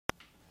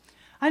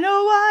I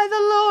know why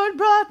the Lord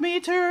brought me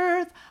to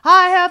earth.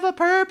 I have a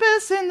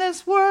purpose in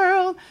this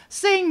world.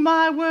 Sing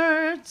my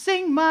word,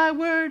 sing my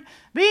word.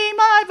 Be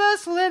my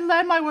vessel and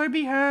let my word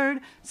be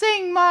heard.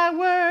 Sing my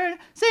word,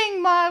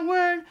 sing my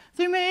word.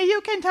 Through me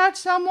you can touch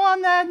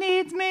someone that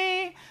needs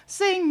me.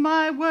 Sing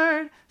my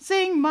word,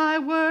 sing my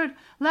word.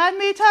 Let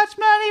me touch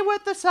many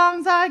with the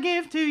songs I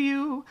give to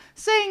you.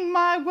 Sing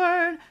my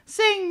word,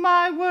 sing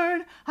my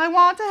word. I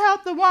want to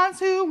help the ones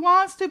who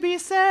wants to be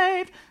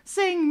saved.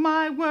 Sing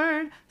my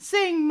word,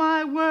 sing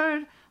my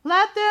word.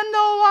 Let them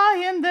know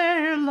I am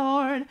their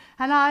Lord,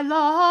 and I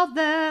love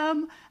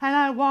them, and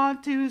I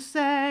want to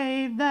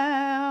save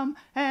them.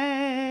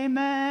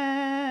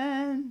 Amen.